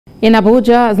In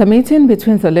Abuja, the meeting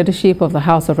between the leadership of the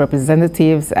House of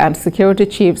Representatives and security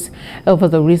chiefs over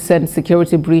the recent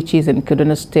security breaches in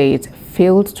Kaduna State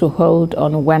failed to hold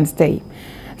on Wednesday.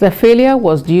 The failure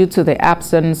was due to the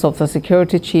absence of the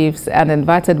security chiefs and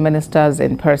invited ministers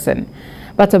in person.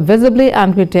 But a visibly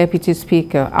angry Deputy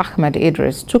Speaker, Ahmed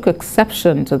Idris, took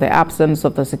exception to the absence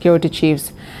of the security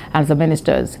chiefs and the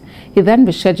ministers. He then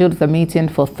rescheduled the meeting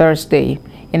for Thursday,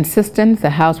 insisting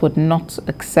the House would not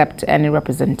accept any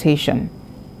representation.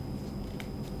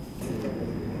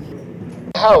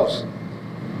 House,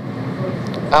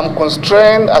 I'm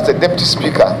constrained as a Deputy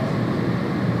Speaker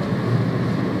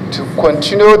to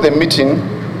continue the meeting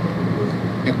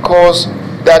because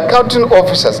the accounting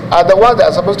officers are the ones that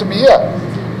are supposed to be here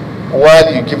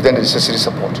while you give them the necessary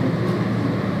support.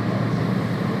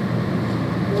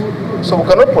 So we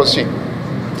cannot proceed.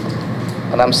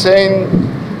 And I'm saying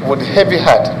with heavy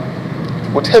heart,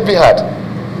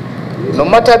 no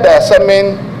matter the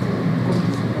assignment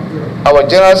our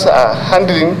generals are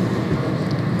handling,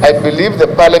 I believe the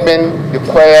Parliament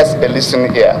requires a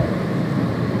listening ear.